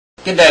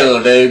Good day,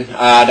 little dude.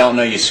 I don't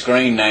know your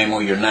screen name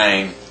or your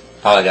name.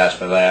 Apologize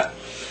for that.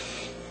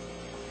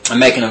 I'm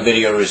making a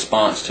video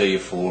response to you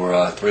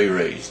for 3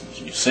 reasons.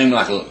 You seem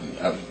like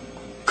a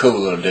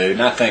cool little dude,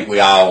 and I think we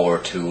all were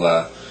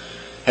to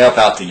help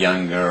out the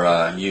younger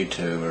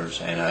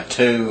YouTubers. And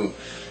 2,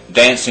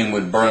 Dancing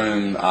with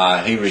Broom,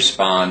 he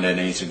responded,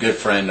 and he's a good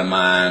friend of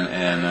mine,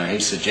 and he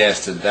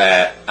suggested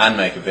that I'd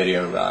make a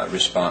video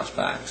response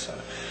back. So.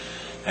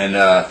 And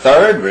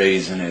 3rd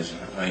reason is,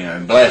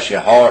 bless your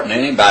heart, and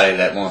anybody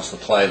that wants to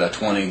play the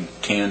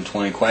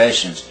 20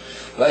 questions,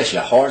 bless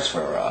your hearts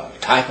for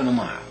typing them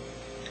out.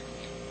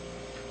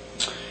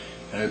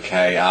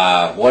 Okay,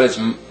 what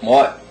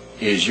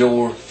is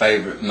your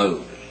favorite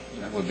movie?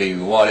 That would be,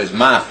 what is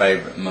my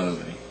favorite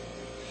movie?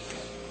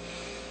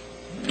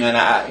 And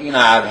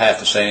I'd have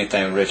to say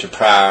anything with Richard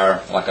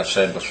Pryor, like I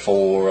said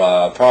before.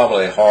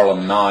 Probably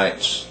Harlem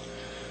Nights.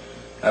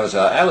 That was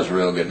a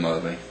real good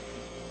movie.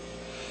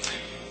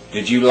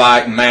 Did you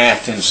like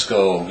math in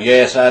school?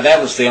 Yes, that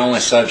was the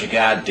only subject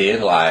I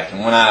did like.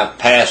 And when I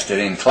passed it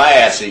in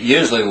class, it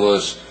usually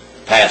was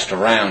passed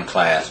around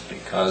class,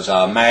 because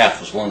math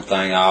was one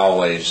thing I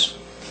always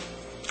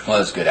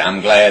was good at.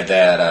 I'm glad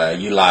that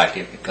you like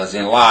it, because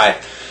in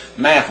life,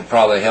 math will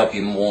probably help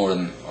you more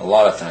than a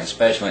lot of things,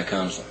 especially when it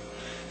comes to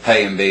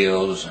paying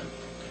bills and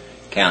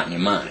counting your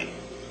money.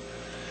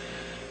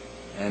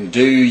 And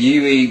do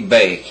you eat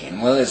bacon?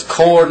 Well, it's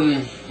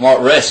according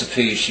what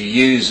recipe she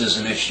uses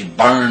and if she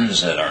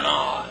burns it or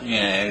not.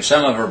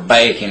 Some of her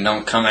bacon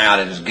don't come out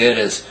as good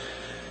as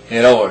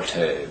it ought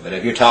to. But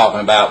if you're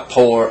talking about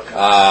pork,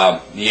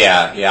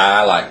 yeah,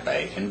 I like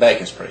bacon.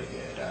 Bacon's pretty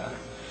good.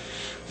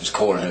 It's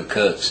according who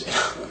cooks it.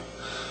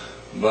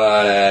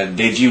 But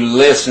did you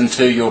listen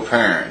to your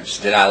parents?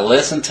 Did I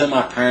listen to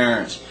my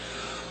parents,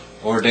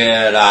 or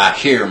did I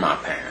hear my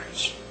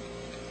parents?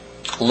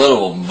 A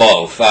little of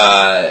both.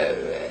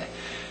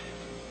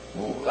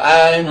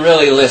 I didn't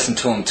really listen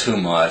to them too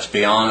much, to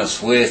be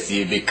honest with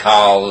you,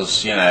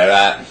 because,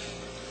 I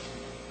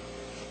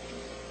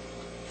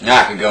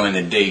could go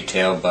into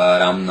detail,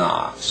 but I'm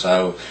not.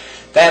 So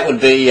that would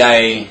be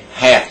a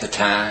half the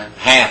time.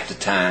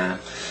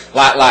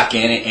 Like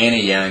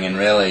any youngin',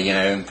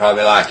 really,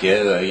 probably like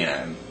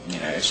you,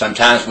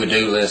 sometimes we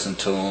do listen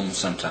to them,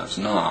 sometimes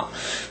not.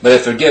 But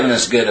if they're giving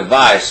us good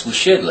advice, we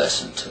should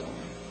listen to them.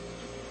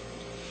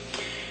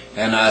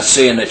 And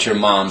seeing that your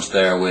mom's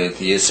there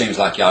with you, it seems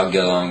like y'all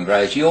get along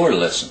great. You ought to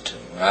listen to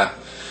her.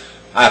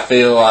 I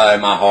feel in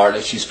my heart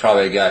that she's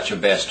probably got your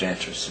best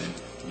interest in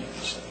you.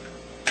 So.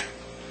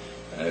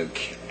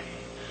 Okay.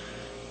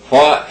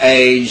 What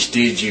age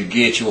did you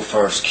get your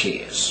first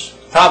kiss?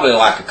 Probably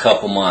like a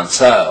couple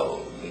months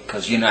old,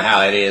 because you know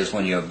how it is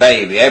when you're a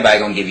baby. Everybody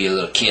gonna give you a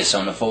little kiss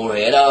on the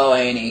forehead. Oh,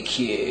 ain't he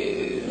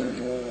cute?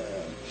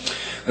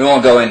 We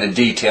won't go into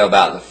detail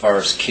about the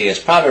first kiss.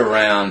 Probably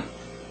around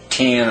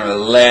 10 or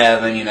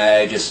 11, we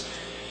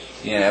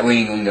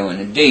ain't gonna go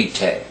into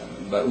detail.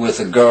 But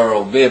with a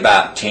girl, be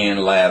about 10,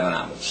 11,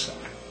 I would say.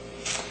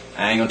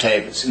 I ain't gonna tell you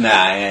if it's,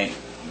 I ain't.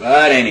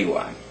 But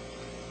anyway.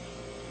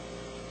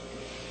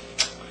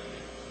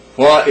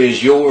 What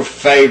is your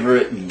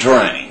favorite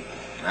drink?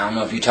 I don't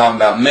know if you're talking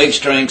about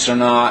mixed drinks or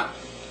not,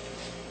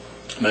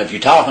 but if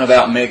you're talking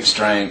about mixed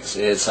drinks,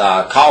 it's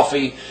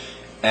coffee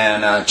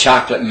and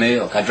chocolate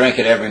milk. I drink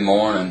it every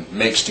morning,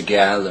 mixed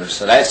together,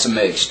 so that's a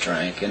mixed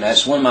drink, and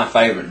that's one of my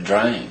favorite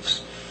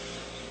drinks.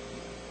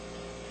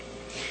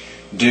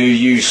 Do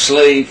you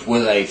sleep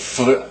with a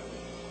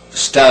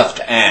stuffed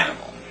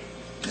animal?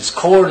 It's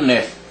according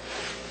if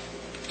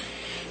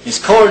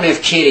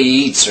Kitty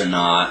eats or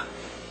not.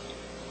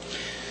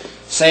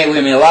 Say it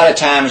with me, a lot of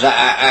times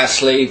I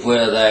sleep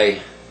with a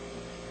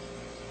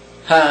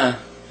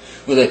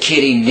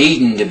kitty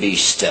needing to be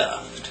stuffed.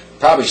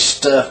 Probably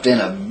stuffed in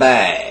a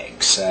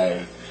bag,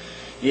 so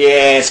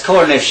yeah, it's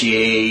according if she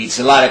eats.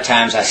 A lot of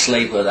times I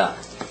sleep with a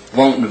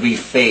wanting to be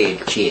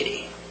fed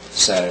kitty,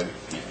 so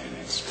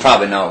it's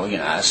probably no.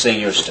 I've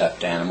seen your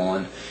stuffed animal,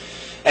 and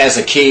as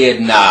a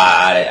kid, nah,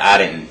 I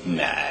didn't.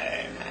 Nah,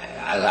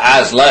 I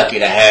was lucky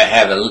to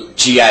have a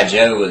G.I.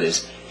 Joe with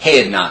his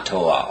head not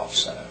tore off.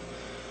 So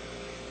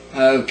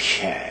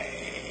okay,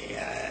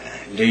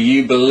 do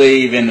you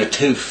believe in the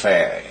tooth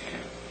fairy?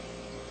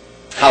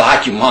 I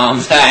like your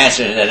mom's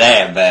answer to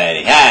that,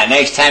 buddy.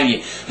 Next time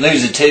you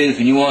lose a tooth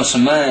and you want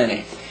some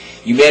money,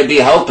 you better be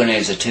hoping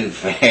there's a tooth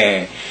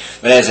fairy.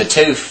 But as a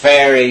tooth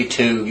fairy,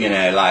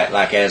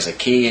 like as a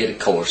kid, of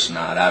course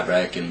not, I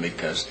reckon,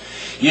 because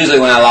usually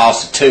when I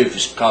lost a tooth,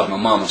 it's because my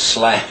mama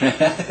slapped me.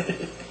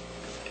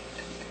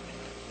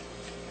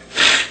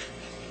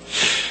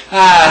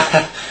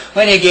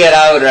 When you get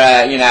older,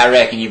 I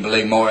reckon you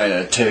believe more in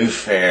a tooth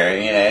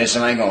fairy.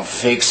 Somebody gonna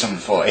fix them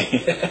for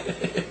you.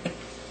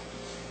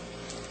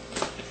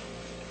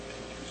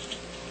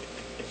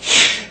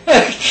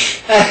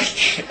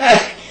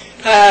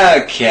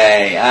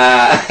 Okay.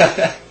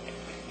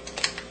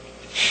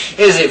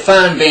 Is it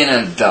fun being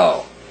an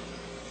adult?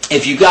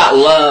 If you got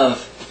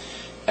love,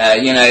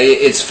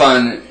 it's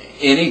fun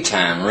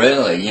anytime,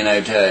 really.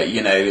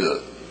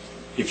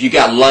 If you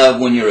got love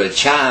when you're a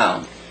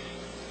child,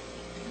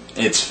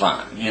 it's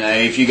fine. You know,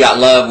 if you got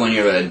love when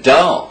you're an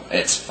adult,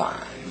 it's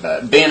fine.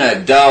 But being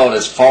an adult,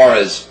 as far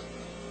as,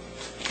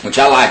 which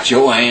I liked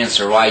your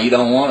answer, why you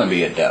don't want to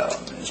be an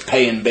adult. It's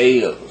paying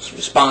bills,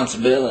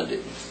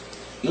 responsibilities.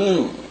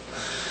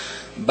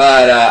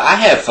 But I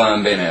have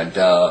fun being an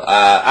adult.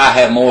 I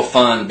have more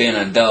fun being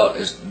an adult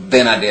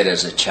than I did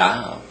as a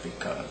child,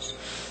 because,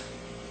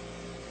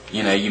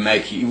 you know, you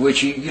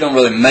don't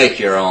really make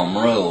your own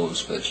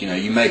rules, but, you know,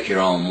 you make your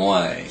own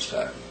way.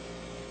 So.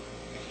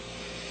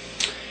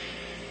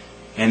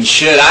 And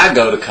should I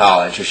go to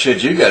college, or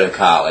should you go to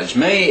college?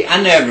 Me, I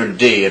never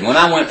did. When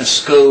I went to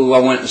school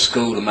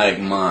to make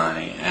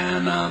money,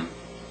 and I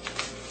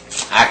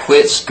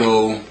quit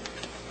school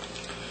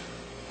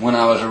when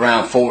I was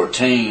around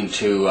 14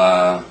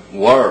 to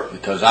work,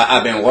 because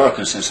I've been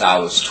working since I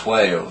was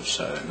 12.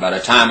 So by the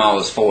time I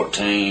was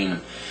 14,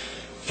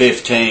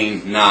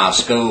 15,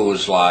 school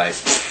was like.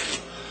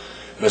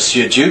 But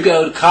should you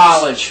go to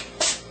college?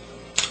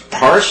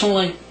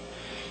 Personally,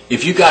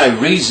 if you got a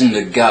reason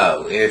to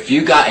go, if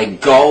you got a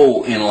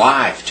goal in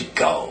life to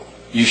go,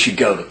 you should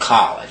go to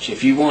college.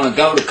 If you want to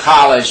go to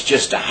college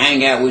just to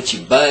hang out with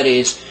your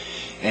buddies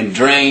and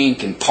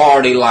drink and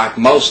party like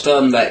most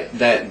of them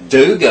that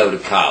do go to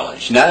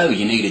college, no,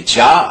 you need a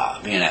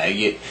job, you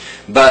know.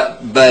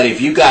 But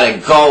if you got a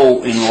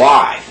goal in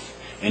life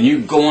and you're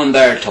going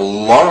there to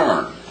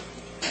learn,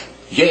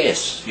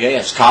 yes,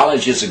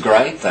 college is a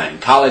great thing.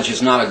 College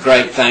is not a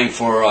great thing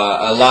for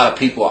a lot of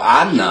people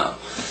I know.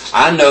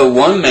 I know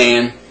one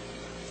man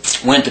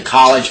went to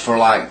college for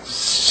like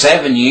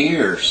 7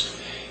 years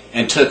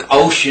and took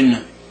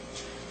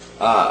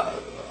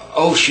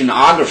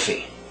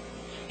oceanography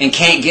and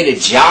can't get a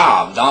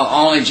job. The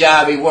only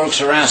job he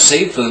works around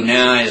seafood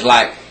now is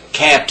like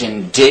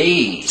Captain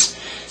D's.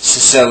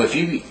 So if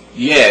you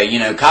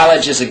know,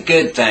 college is a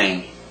good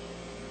thing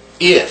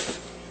if,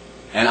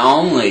 and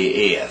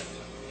only if,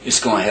 it's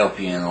going to help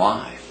you in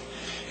life.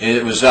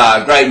 It was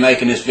great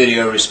making this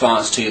video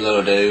response to you,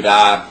 little dude.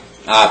 I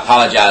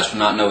apologize for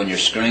not knowing your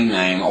screen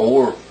name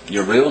or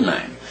your real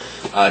name.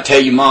 Tell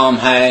your mom,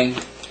 hey,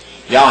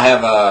 y'all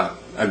have a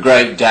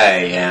great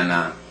day,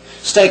 and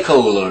stay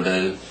cool, little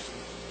dude.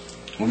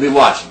 We'll be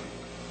watching.